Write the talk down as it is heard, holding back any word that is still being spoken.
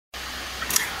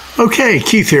Okay,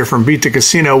 Keith here from Beat the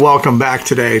Casino. Welcome back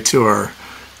today to our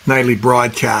nightly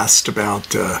broadcast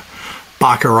about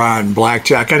Baccarat and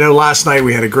Blackjack. I know last night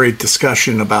we had a great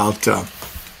discussion about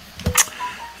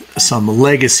some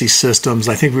legacy systems.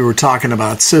 I think we were talking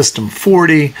about System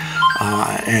 40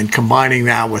 and combining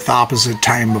that with Opposite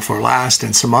Time Before Last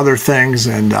and some other things.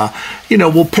 And,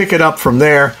 we'll pick it up from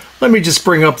there. Let me just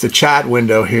bring up the chat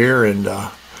window here and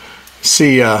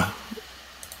see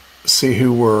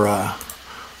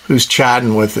who's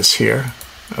chatting with us here.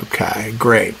 Okay,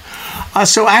 great.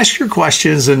 So ask your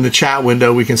questions in the chat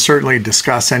window. We can certainly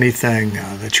discuss anything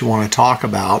that you want to talk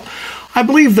about. I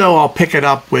believe, though, I'll pick it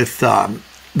up with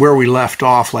where we left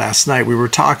off last night. We were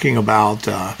talking about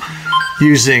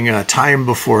using Time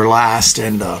Before Last,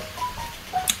 and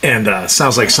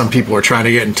sounds like some people are trying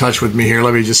to get in touch with me here.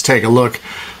 Let me just take a look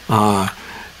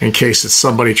in case it's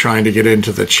somebody trying to get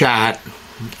into the chat.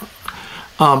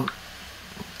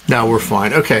 No, we're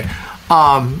fine. Okay.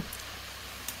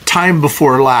 Time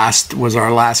Before Last was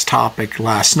our last topic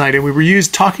last night, and we were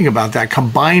talking about that,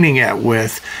 combining it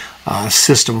with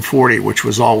System 40, which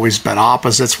was always bet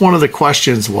opposites. One of the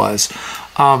questions was,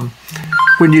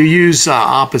 when you use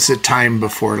Opposite Time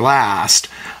Before Last,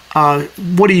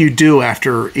 what do you do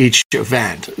after each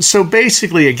event? So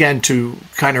basically, again, to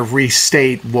kind of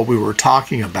restate what we were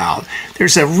talking about,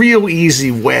 there's a real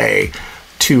easy way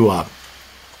to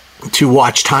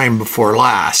watch Time Before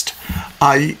Last.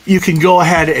 You can go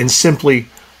ahead and simply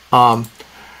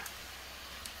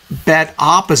bet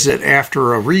opposite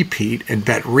after a repeat and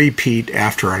bet repeat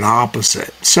after an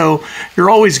opposite. So you're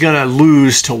always going to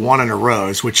lose to one in a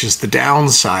row, which is the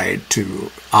downside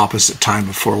to Opposite Time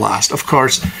Before Last. Of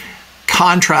course,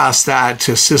 contrast that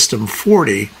to System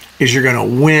 40 is you're going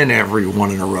to win every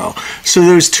one in a row. So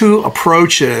those two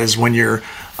approaches, when you're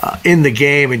in the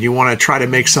game and you want to try to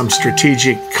make some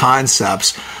strategic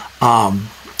concepts,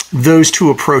 those two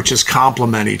approaches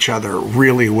complement each other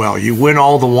really well. You win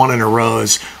all the one in a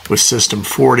rows with System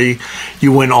 40.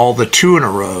 You win all the two in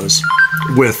a rows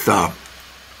with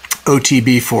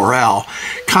OTB4L.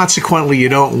 Consequently, you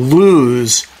don't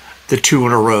lose the two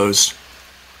in a rows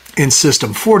in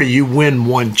System 40. You win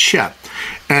one chip.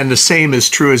 And the same is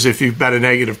true as if you bet a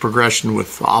negative progression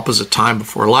with Opposite Time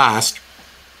Before Last.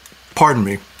 Pardon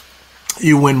me.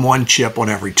 You win one chip on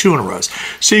every two in a row.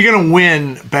 So you're going to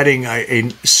win betting a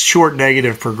short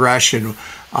negative progression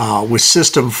with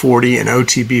System 40 and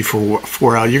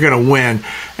OTB4L. You're going to win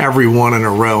every one in a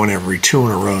row and every two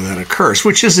in a row that occurs,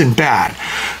 which isn't bad.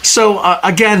 So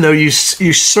again, though, you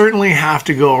certainly have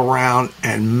to go around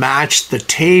and match the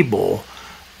table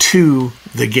to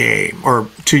the game or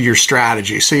to your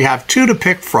strategy. So you have two to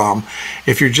pick from.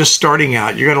 If you're just starting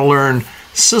out, you're going to learn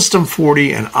System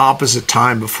 40 and Opposite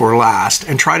Time Before Last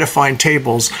and try to find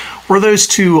tables where those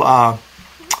two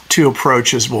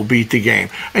approaches will beat the game.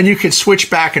 And you can switch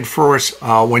back and forth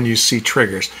when you see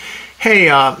triggers. Hey,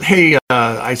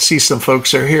 I see some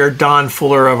folks are here. Don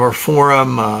Fuller of our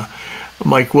forum,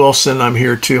 Mike Wilson, I'm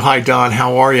here too. Hi, Don.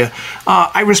 How are you?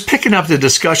 I was picking up the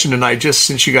discussion tonight, just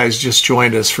since you guys just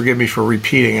joined us. Forgive me for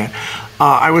repeating it.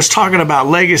 I was talking about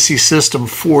Legacy System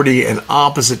 40 and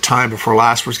Opposite Time Before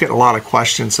Last. We was getting a lot of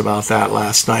questions about that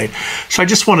last night. So I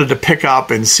just wanted to pick up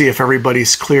and see if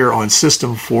everybody's clear on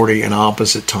System 40 and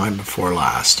Opposite Time Before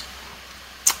Last.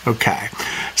 Okay.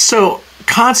 So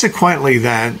consequently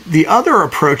then, the other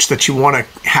approach that you want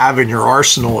to have in your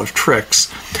arsenal of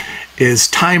tricks is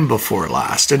Time Before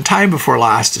Last. And Time Before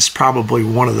Last is probably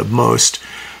one of the most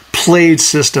played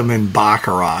system in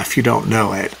Baccarat, if you don't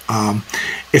know it.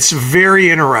 It's very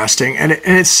interesting, and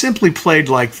it's simply played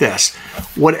like this.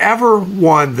 Whatever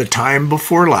won the Time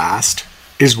Before Last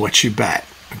is what you bet,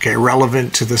 okay,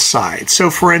 relevant to the side. So,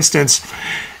 for instance,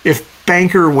 if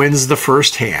Banker wins the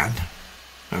first hand,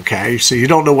 okay, so you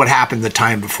don't know what happened the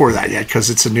time before that yet because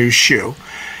it's a new shoe.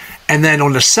 And then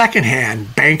on the second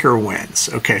hand, Banker wins.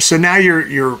 Okay, so now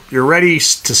you're ready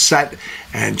to set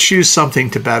and choose something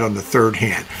to bet on the third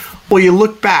hand. Well, you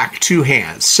look back two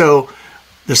hands. So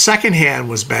the second hand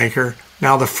was Banker.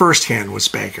 Now the first hand was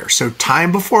Banker. So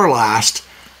Time Before Last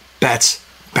bets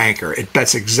Banker. It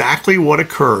bets exactly what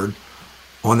occurred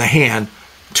on the hand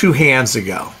 2 hands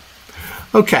ago.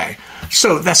 Okay,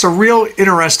 so that's a real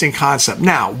interesting concept.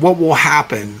 Now, what will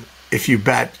happen if you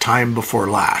bet Time Before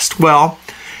Last? Well,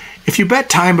 if you bet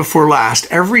Time Before Last,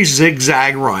 every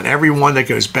zigzag run, every one that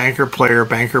goes Banker, player,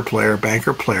 Banker, player,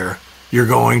 Banker, player, you're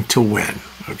going to win,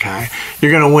 okay?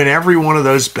 You're going to win every one of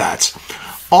those bets.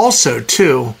 Also,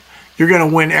 too, you're going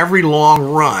to win every long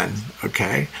run,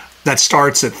 okay, that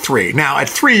starts at 3. Now, at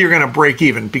 3, you're going to break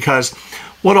even because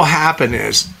what will happen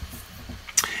is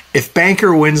if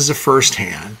Banker wins the first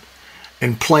hand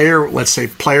and player, let's say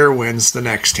player wins the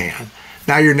next hand.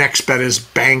 Now your next bet is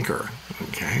banker,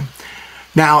 okay?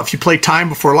 Now, if you play time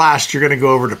before last, you're going to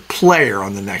go over to player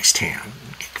on the next hand.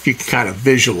 If you can kind of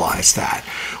visualize that.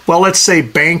 Well, let's say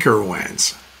banker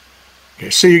wins. Okay,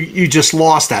 so you just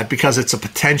lost that because it's a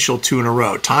potential 2 in a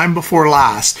row. Time before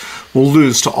last will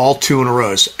lose to all 2 in a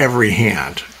row every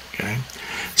hand, okay?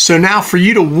 So now for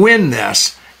you to win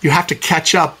this, you have to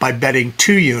catch up by betting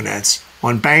 2 units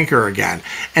on banker again.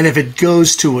 And if it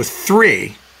goes to a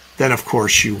 3, then of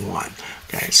course you won.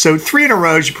 Okay, so 3 in a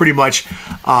row, you pretty much,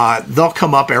 they'll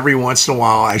come up every once in a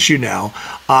while, as you know.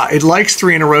 It likes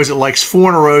 3 in a row, it likes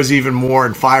 4 in a row even more,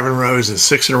 and 5 in a row and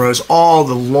 6 in a row, all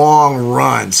the long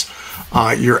runs.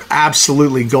 You're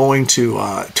absolutely going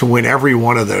to win every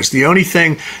one of those. The only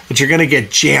thing that you're going to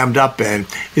get jammed up in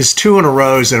is 2 in a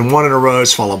row and 1 in a row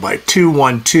followed by 2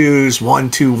 1-2s,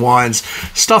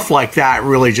 1-2-1s. Stuff like that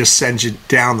really just sends you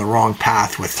down the wrong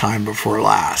path with time before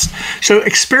last. So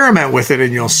experiment with it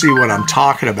and you'll see what I'm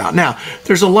talking about. Now,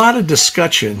 there's a lot of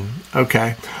discussion,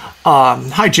 okay?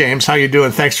 Hi, James. How you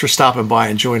doing? Thanks for stopping by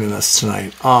and joining us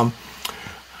tonight.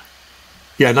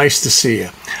 Yeah, nice to see you.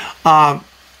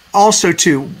 Also,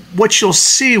 too, what you'll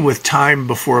see with time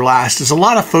before last is a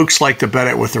lot of folks like to bet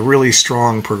it with a really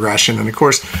strong progression, and of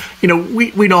course, you know,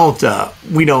 we don't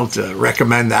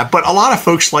recommend that. But a lot of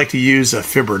folks like to use a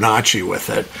Fibonacci with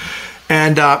it,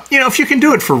 and you know, if you can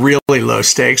do it for really low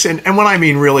stakes, and when I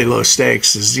mean really low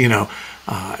stakes is you know,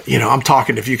 I'm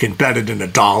talking if you can bet it in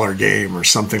 $1 game or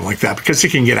something like that, because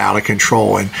it can get out of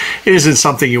control and it isn't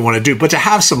something you want to do. But to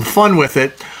have some fun with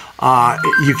it.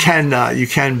 You can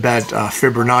bet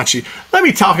Fibonacci. Let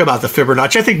me talk about the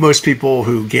Fibonacci. I think most people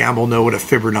who gamble know what a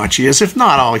Fibonacci is. If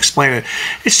not, I'll explain it.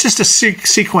 It's just a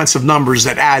sequence of numbers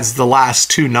that adds the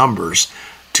last 2 numbers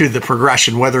to the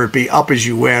progression, whether it be up as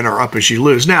you win or up as you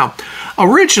lose. Now,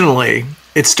 originally,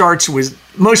 it starts with,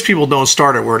 most people don't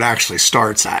start at where it actually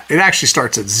starts at. It actually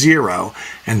starts at 0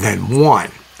 and then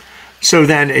 1. So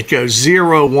then it goes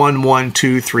 0, 1, 1,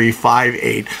 2, 3, 5,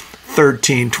 8.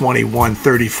 13, 21,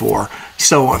 34,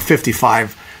 so on,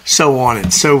 55, so on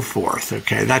and so forth.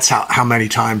 Okay, that's how many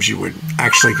times you would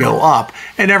actually go up.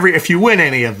 And if you win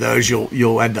any of those,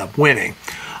 you'll end up winning.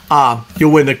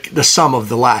 You'll win the sum of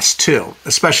the last 2,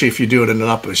 especially if you do it in an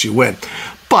up as you win.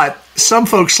 But some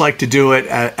folks like to do it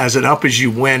as an up as you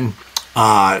win,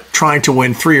 trying to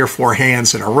win 3 or 4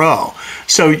 hands in a row.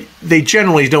 So they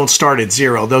generally don't start at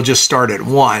 0. They'll just start at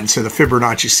 1. So the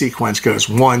Fibonacci sequence goes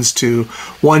 1s to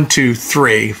 1, 2,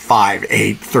 3, 5,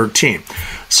 8, 13.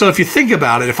 So if you think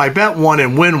about it, if I bet 1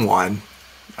 and win 1,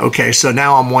 okay, so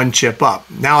now I'm 1 chip up.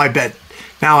 Now I bet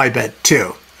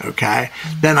 2, okay?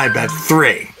 Then I bet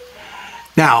 3.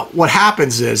 Now, what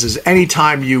happens is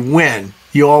anytime you win,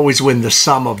 you always win the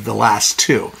sum of the last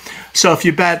 2. So if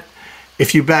you bet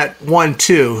 1,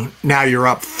 2, now you're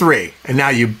up 3, and now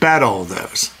you bet all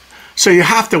those. So you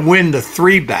have to win the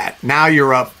 3 bet. Now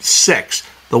you're up 6,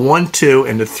 the 1, 2,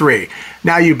 and the 3.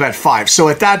 Now you bet 5. So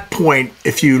at that point,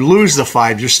 if you lose the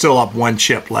 5, you're still up 1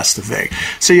 chip less the vig.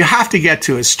 So you have to get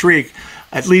to a streak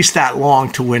at least that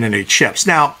long to win any chips.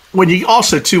 Now, when you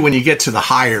get to the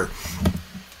higher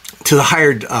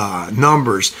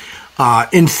numbers.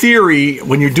 In theory,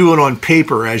 when you do it on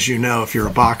paper, as you know, if you're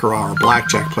a baccarat or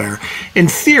blackjack player, in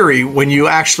theory, when you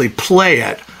actually play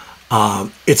it,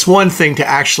 it's one thing to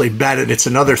actually bet it. It's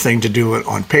another thing to do it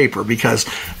on paper, because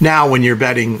now when you're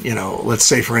betting, you know, let's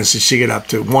say, for instance, you get up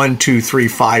to 1, 2, 3,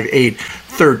 5, 8,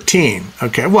 13.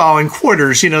 Okay, well, in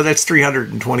quarters, you know, that's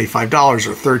 $325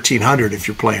 or $1,300 if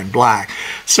you're playing black.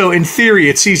 So in theory,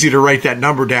 it's easy to write that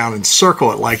number down and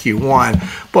circle it like you won.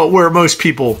 But where most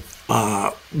people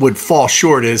would fall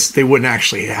short is they wouldn't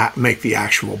actually make the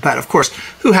actual bet. Of course,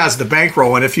 who has the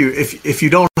bankroll? And if you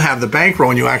don't have the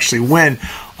bankroll and you actually win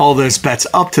all those bets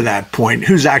up to that point,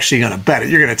 who's actually going to bet it?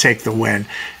 You're going to take the win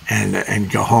and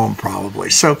go home probably.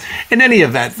 So in any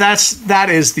event, that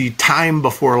is the time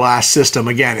before last system.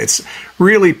 Again, it's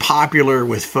really popular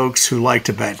with folks who like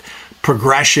to bet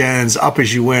progressions, up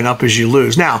as you win, up as you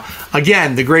lose. Now,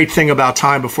 again, the great thing about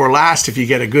time before last, if you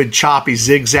get a good choppy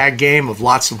zigzag game of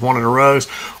lots of 1 in a rows,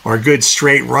 or a good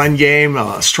straight run game,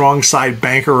 a strong side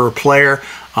banker or player,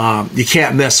 you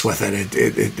can't miss with it.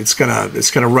 It's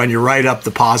gonna run you right up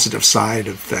the positive side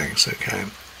of things. Okay,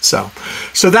 so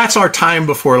that's our time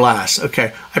before last.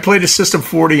 Okay, I played a system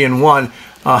 40 and 1.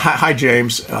 Hi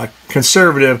James,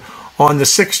 conservative on the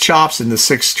 6 chops and the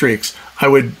 6 streaks. I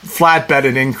would flat bet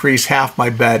and increase half my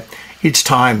bet each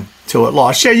time till it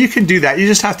lost. Yeah, you can do that. You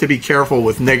just have to be careful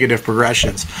with negative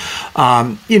progressions.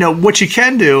 You know, what you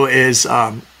can do is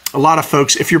a lot of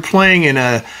folks, if you're playing in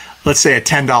a let's say a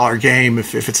 $10 game,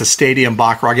 if it's a stadium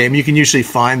baccarat game, you can usually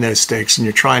find those stakes, and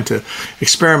you're trying to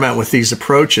experiment with these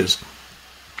approaches.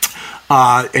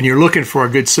 And you're looking for a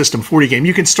good System 40 game,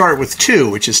 you can start with 2,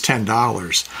 which is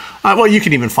 $10. Well, you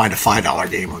can even find a $5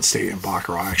 game on Stadium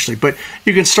Baccarat, actually. But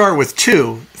you can start with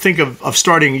 2. Think of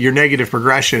starting your negative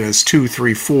progression as 2,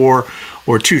 3, 4,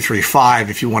 or 2, 3, 5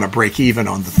 if you want to break even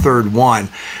on the third one.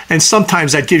 And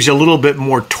sometimes that gives you a little bit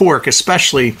more torque,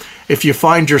 especially if you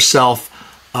find yourself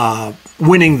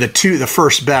winning the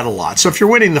first bet a lot. So if you're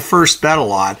winning the first bet a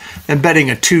lot, then betting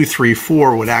a 2, 3,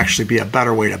 4 would actually be a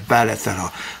better way to bet it than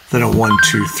a 1,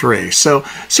 2, 3. So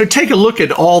take a look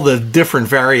at all the different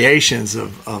variations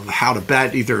of how to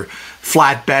bet, either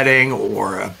flat betting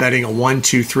or betting a 1,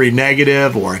 2, 3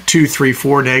 negative, or a 2, 3,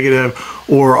 4 negative,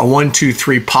 or a 1, 2,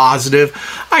 3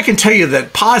 positive. I can tell you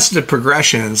that positive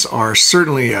progressions are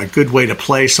certainly a good way to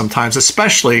play sometimes,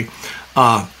 especially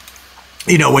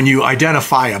when you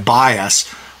identify a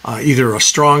bias, either a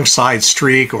strong side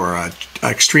streak or an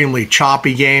extremely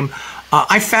choppy game.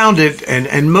 I found it,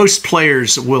 and most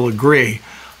players will agree,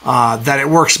 that it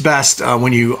works best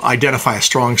when you identify a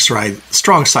strong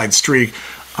side streak,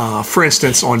 for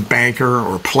instance, on banker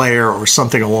or player or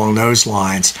something along those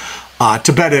lines,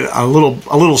 to bet it a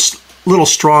little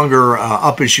stronger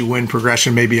up as you win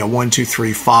progression, maybe a 1, 2,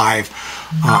 3,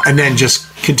 5, and then just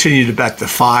continue to bet the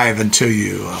 5 until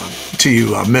you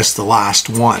miss the last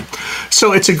one.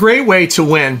 So it's a great way to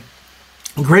win.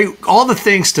 All the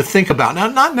things to think about. Now,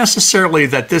 not necessarily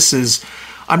that this is,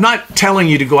 I'm not telling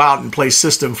you to go out and play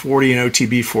System 40 and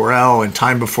OTB4L and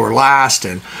time before last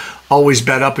and always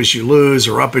bet up as you lose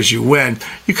or up as you win.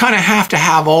 You kind of have to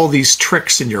have all these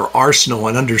tricks in your arsenal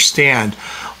and understand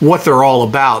what they're all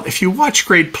about. If you watch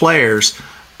great players,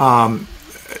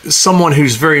 someone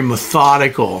who's very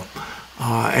methodical,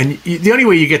 and the only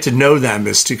way you get to know them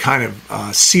is to kind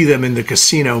of see them in the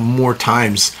casino more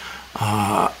times.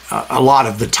 A lot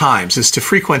of the times is to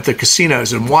frequent the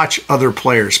casinos and watch other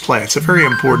players play. It's a very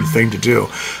important thing to do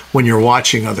when you're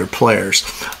watching other players.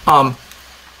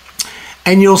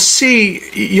 And you'll see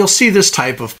this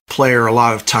type of player a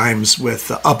lot of times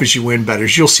with up as you win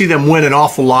bettors. You'll see them win an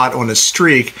awful lot on a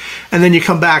streak, and then you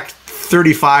come back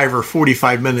 35 or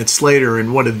 45 minutes later,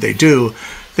 and what did they do?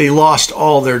 They lost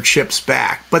all their chips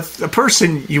back. But the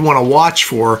person you want to watch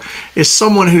for is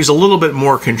someone who's a little bit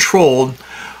more controlled.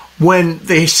 When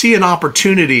they see an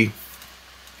opportunity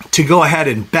to go ahead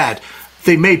and bet,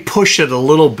 they may push it a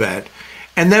little bit.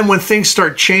 And then when things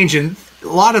start changing, a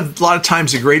lot of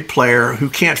times a great player who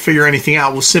can't figure anything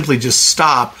out will simply just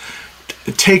stop,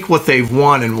 take what they've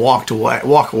won and walk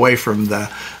away from the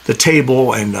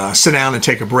table and sit down and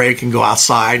take a break and go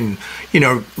outside and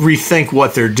rethink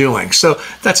what they're doing. So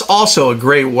that's also a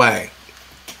great way.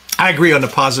 I agree on the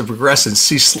positive progression.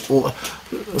 See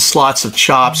slots of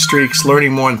chops, streaks,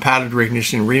 learning more in pattern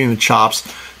recognition, reading the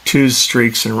chops, twos,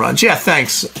 streaks, and runs. Yeah,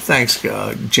 thanks,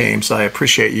 James. I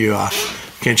appreciate you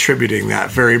contributing that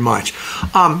very much.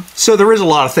 So there is a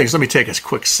lot of things. Let me take a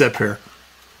quick sip here.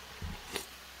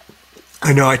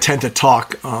 I know I tend to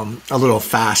talk a little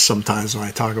fast sometimes when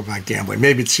I talk about gambling.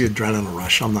 Maybe it's the adrenaline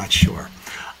rush. I'm not sure.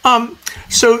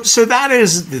 So that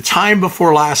is the time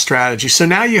before last strategy. So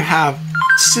now you have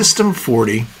System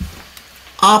 40,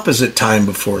 opposite time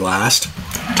before last,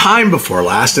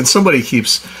 and somebody's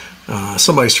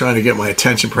trying to get my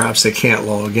attention. Perhaps they can't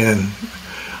log in.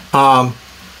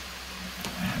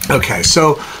 Okay,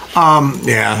 so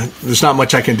there's not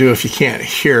much I can do if you can't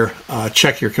hear.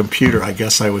 Check your computer, I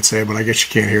guess I would say, but I guess you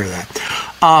can't hear that.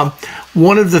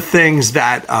 One of the things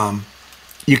that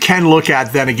you can look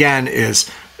at then again is,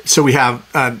 so we have,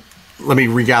 let me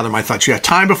regather my thoughts. You have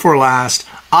time before last,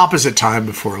 opposite time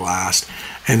before last,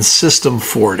 and System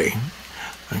 40.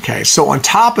 Okay, so on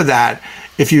top of that,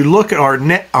 if you look at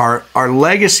our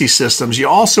legacy systems, you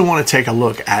also want to take a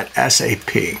look at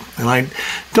SAP. And I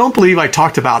don't believe I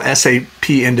talked about SAP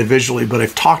individually, but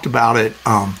I've talked about it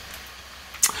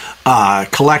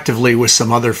collectively with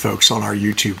some other folks on our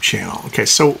YouTube channel. Okay,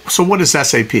 so what is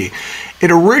SAP?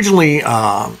 It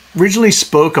originally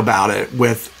spoke about it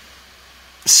with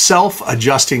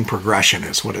self-adjusting progression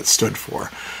is what it stood for.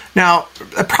 Now,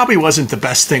 it probably wasn't the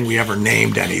best thing we ever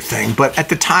named anything, but at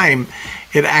the time,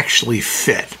 it actually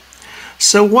fit.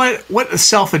 So what a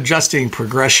self-adjusting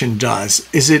progression does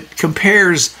is it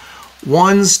compares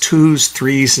 1s, 2s,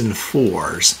 3s, and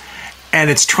 4s, and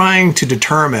it's trying to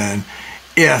determine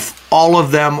if all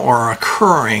of them are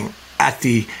occurring at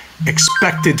the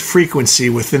expected frequency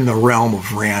within the realm of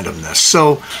randomness.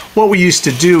 So what we used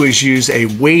to do is use a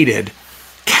weighted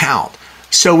count.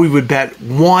 So we would bet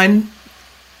 1,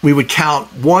 we would count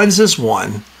 1s as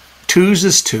 1, 2s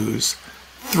as 2s,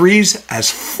 threes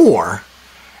as 4,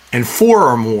 and 4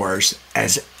 or mores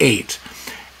as 8.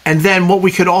 And then what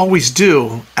we could always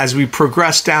do as we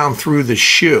progress down through the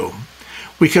shoe,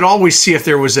 we could always see if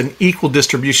there was an equal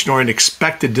distribution or an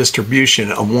expected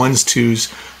distribution of 1s, 2s,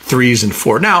 3s, and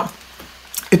 4. Now,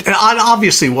 it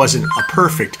obviously wasn't a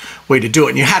perfect way to do it,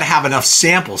 and you had to have enough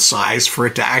sample size for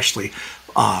it to actually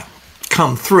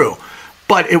come through.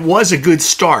 But it was a good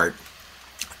start.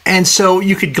 And so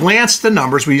you could glance at the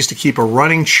numbers. We used to keep a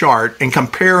running chart and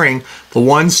comparing the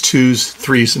 1s, 2s,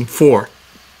 3s, and 4.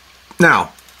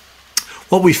 Now,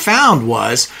 what we found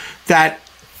was that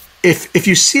if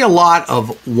you see a lot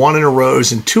of 1 in a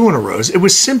rows and 2 in a rows, it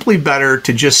was simply better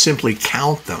to just simply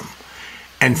count them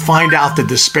and find out the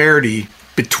disparity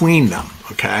between them,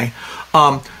 okay?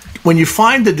 When you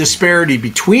find the disparity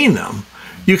between them,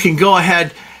 you can go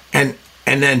ahead and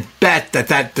then bet that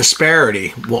that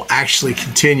disparity will actually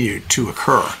continue to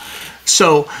occur.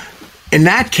 So in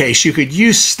that case, you could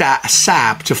use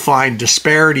SAP to find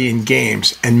disparity in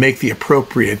games and make the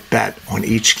appropriate bet on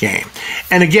each game.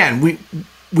 And again,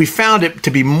 we found it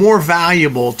to be more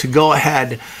valuable to go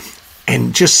ahead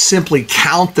and just simply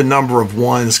count the number of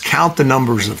 1s, count the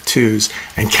numbers of 2s,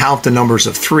 and count the numbers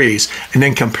of 3s, and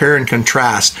then compare and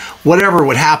contrast. Whatever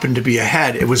would happen to be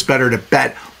ahead, it was better to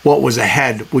bet what was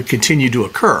ahead would continue to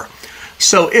occur.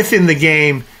 So if in the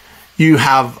game you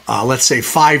have, let's say,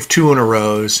 5 2 in a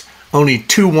rows, only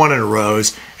 2 1 in a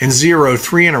rows, and 0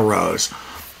 3 in a rows,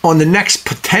 on the next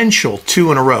potential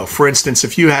 2 in a row, for instance,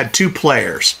 if you had 2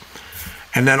 players,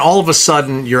 and then all of a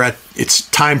sudden it's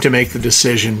time to make the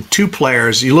decision, 2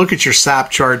 players, you look at your SAP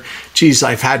chart, geez,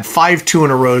 I've had 5 2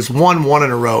 in a rows, 1 1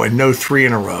 in a row, and no 3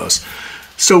 in a rows.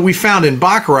 So we found in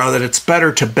Baccarat that it's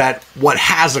better to bet what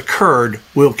has occurred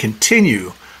will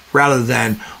continue rather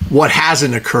than what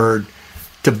hasn't occurred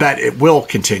to bet it will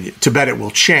continue, to bet it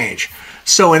will change.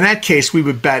 So in that case, we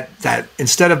would bet that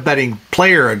instead of betting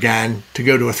player again to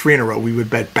go to a 3 in a row, we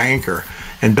would bet banker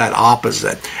and bet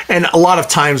opposite. And a lot of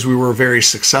times we were very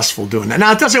successful doing that.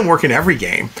 Now, it doesn't work in every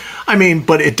game. I mean,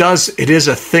 but it is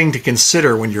a thing to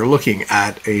consider when you're looking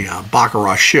at a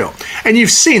Baccarat shoe. And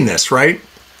you've seen this, right?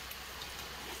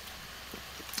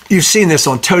 You've seen this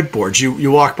on tote boards.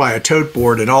 You walk by a tote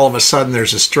board and all of a sudden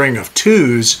there's a string of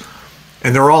 2s,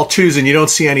 and they're all 2s, and you don't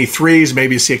see any 3s.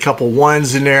 Maybe you see a couple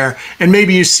 1s in there, and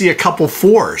maybe you see a couple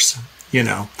 4s,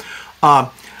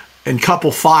 and couple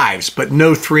 5s, but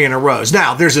no 3 in a rows.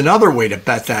 Now, there's another way to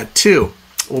bet that too.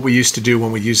 What we used to do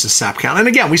when we used the SAP count, and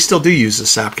again, we still do use the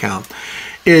SAP count,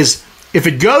 is if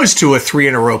it goes to a 3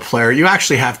 in a row player, you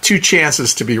actually have 2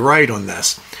 chances to be right on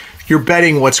this. You're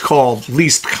betting what's called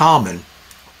least common.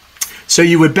 So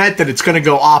you would bet that it's going to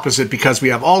go opposite because we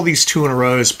have all these 2 in a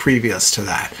rows previous to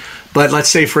that. But let's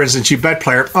say, for instance, you bet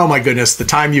player, oh my goodness, the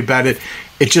time you bet it,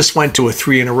 it just went to a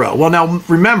 3 in a row. Well, now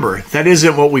remember, that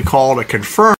isn't what we call a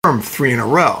confirmed 3 in a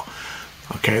row.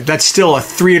 Okay, that's still a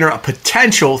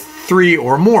potential 3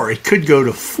 or more. It could go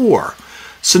to 4.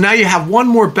 So now you have one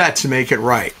more bet to make it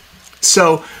right.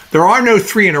 So there are no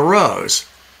 3 in a rows.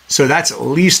 So that's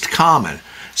least common.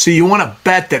 So you want to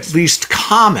bet that least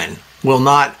common will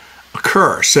not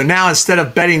occur. So now instead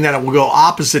of betting that it will go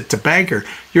opposite to banker,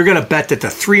 you're going to bet that the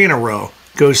 3 in a row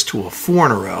goes to a 4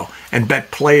 in a row and bet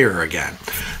player again.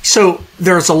 So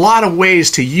there's a lot of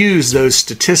ways to use those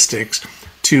statistics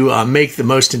to make the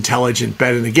most intelligent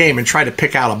bet in the game and try to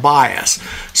pick out a bias.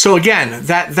 So again,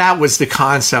 that was the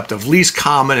concept of least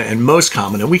common and most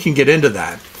common, and we can get into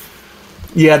that.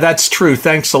 Yeah, that's true.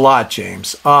 Thanks a lot,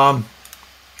 James.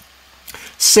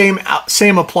 Same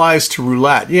applies to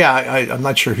roulette. Yeah, I'm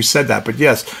not sure who said that, but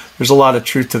yes, there's a lot of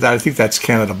truth to that. I think that's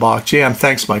Canada Bach. Jam,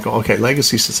 thanks, Michael. Okay,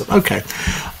 Legacy System. Okay.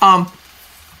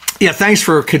 Yeah, thanks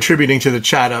for contributing to the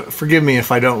chat. Forgive me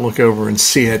if I don't look over and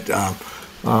see it.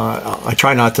 I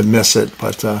try not to miss it,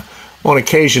 but on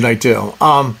occasion I do.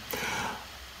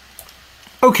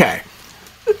 Okay,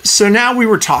 so now we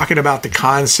were talking about the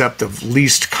concept of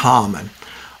least common.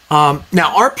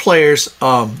 Now, our players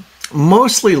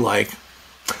mostly like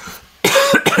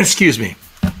excuse me,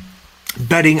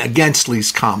 betting against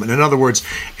least common. In other words,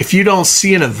 if you don't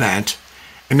see an event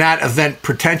and that event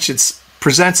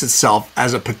presents itself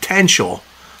as a potential,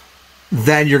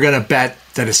 then you're going to bet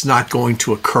that it's not going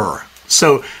to occur.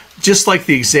 So just like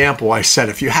the example I said,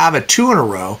 if you have a 2 in a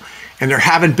row and there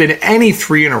haven't been any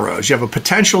 3 in a rows, you have a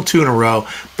potential 2 in a row,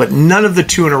 but none of the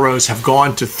 2 in a rows have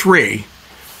gone to 3,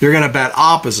 you're going to bet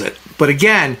opposite. But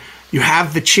again, you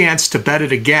have the chance to bet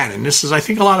it again. And this is, I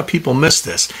think a lot of people miss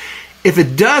this. If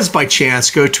it does by chance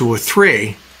go to a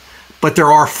 3, but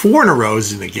there are 4 in a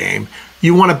rows in the game,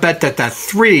 you want to bet that that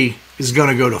 3 is going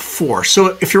to go to 4.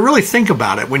 So if you really think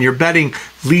about it, when you're betting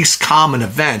least common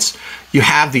events, you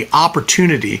have the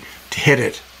opportunity to hit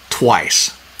it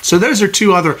twice. So those are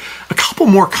a couple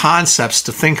more concepts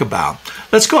to think about.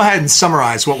 Let's go ahead and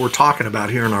summarize what we're talking about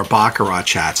here in our Baccarat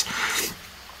chats.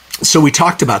 So we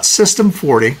talked about System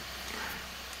 40,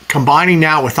 combining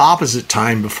now with opposite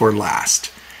time before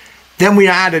last. Then we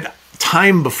added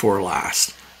time before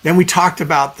last. Then we talked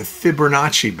about the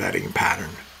Fibonacci betting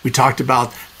pattern. We talked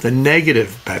about the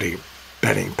negative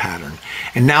betting pattern.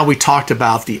 And now we talked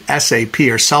about the SAP,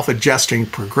 or self-adjusting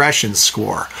progression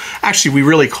score. Actually, we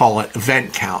really call it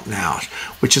event count now,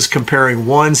 which is comparing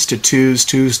 1s to 2s,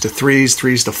 2s to 3s,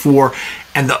 3s to 4,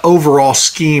 and the overall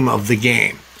scheme of the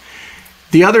game.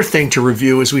 The other thing to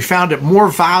review is we found it more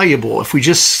valuable if we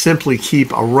just simply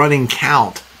keep a running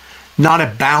count, not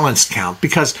a balanced count,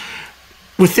 because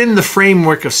within the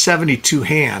framework of 72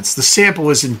 hands, the sample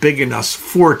isn't big enough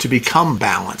for it to become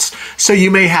balanced. So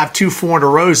you may have 2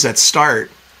 4-in-a-rows that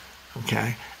start,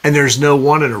 okay, and there's no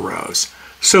 1-in-a-rows.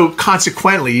 So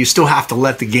consequently, you still have to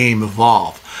let the game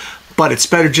evolve. But it's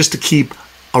better just to keep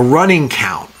a running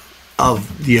count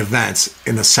of the events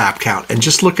in the SAP count and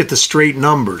just look at the straight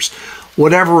numbers.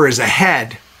 Whatever is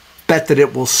ahead, bet that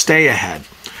it will stay ahead.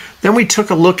 Then we took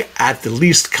a look at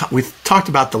we talked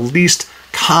about the least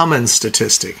common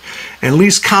statistic. And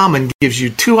least common gives you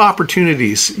 2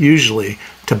 opportunities usually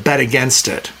to bet against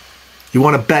it. You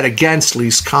want to bet against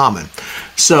least common.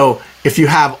 So if you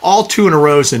have all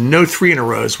 2-in-a-rows and no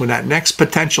 3-in-a-rows, when that next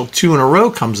potential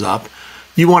 2-in-a-row comes up,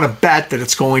 you want to bet that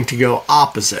it's going to go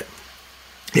opposite.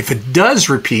 If it does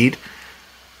repeat,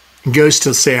 and goes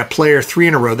to, say, a player 3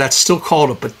 in a row, that's still called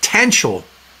a potential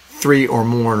 3 or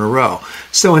more in a row.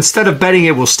 So instead of betting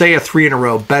it will stay a 3 in a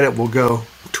row, bet it will go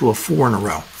to a 4 in a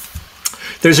row.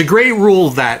 There's a great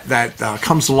rule that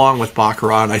comes along with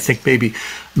Baccarat, and I think maybe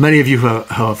many of you who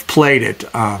have played it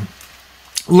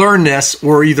learn this,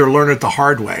 or either learn it the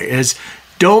hard way, is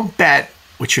don't bet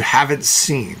what you haven't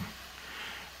seen.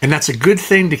 And that's a good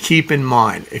thing to keep in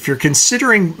mind. If you're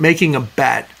considering making a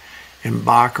bet in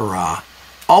Baccarat,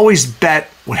 always bet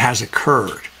what has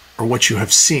occurred or what you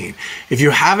have seen. If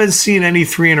you haven't seen any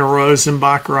 3-in-a-rows in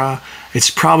Baccarat, it's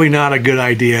probably not a good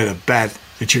idea to bet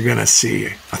that you're going to see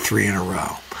a 3 in a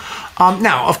row.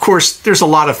 Now, of course, there's a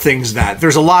lot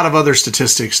of other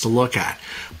statistics to look at.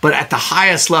 But at the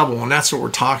highest level, and that's what we're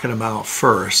talking about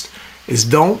first, is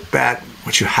don't bet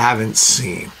what you haven't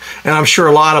seen. And I'm sure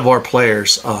a lot of our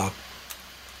players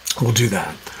will do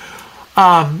that.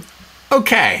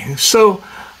 Okay, so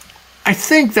I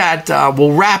think that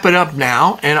we'll wrap it up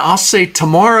now, and I'll say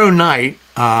tomorrow night,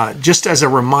 just as a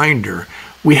reminder,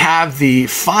 we have the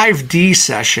 5D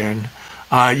session.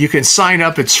 You can sign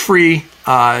up. It's free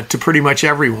to pretty much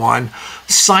everyone.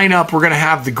 Sign up. We're going to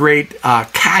have the great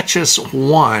Catchus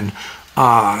One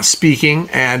speaking,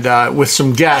 and with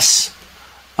some guests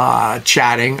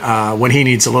chatting when he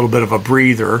needs a little bit of a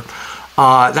breather.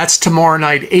 That's tomorrow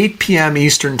night, 8 p.m.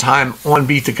 Eastern Time on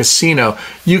Beat the Casino.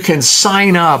 You can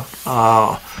sign up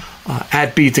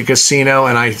at Beat the Casino,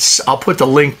 and I'll put the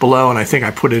link below, and I think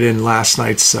I put it in last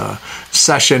night's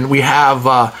session. We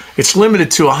have, it's limited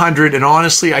to 100, and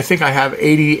honestly, I think I have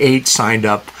 88 signed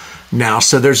up now.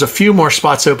 So there's a few more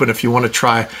spots open if you want to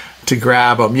try to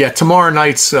grab them. Yeah, tomorrow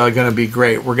night's going to be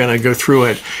great. We're going to go through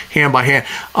it hand by hand.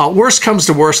 Worst comes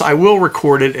to worst, I will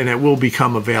record it and it will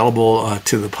become available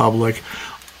to the public.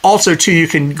 Also, too, you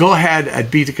can go ahead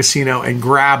at Beat the Casino and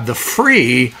grab the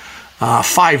free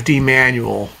 5D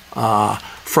manual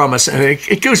from us. And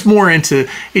it goes more into,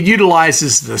 it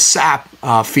utilizes the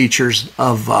SAP features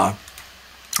of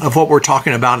what we're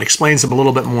talking about and explains them a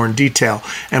little bit more in detail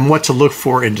and what to look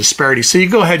for in disparity. So you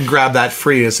go ahead and grab that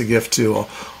free as a gift to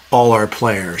all our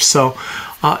players. So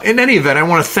in any event, I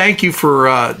want to thank you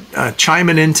for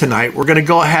chiming in tonight. We're going to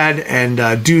go ahead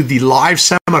and do the live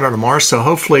seminar tomorrow. So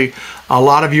hopefully a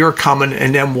lot of you are coming,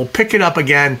 and then we'll pick it up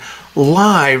again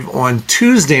live on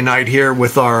Tuesday night here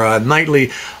with our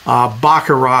nightly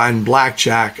Baccarat and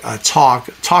Blackjack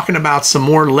talking about some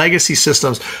more legacy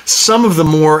systems, some of the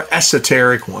more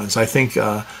esoteric ones. I think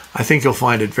you'll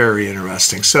find it very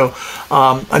interesting. So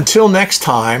until next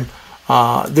time,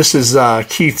 this is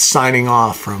Keith signing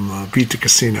off from Beat the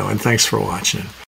Casino, and thanks for watching.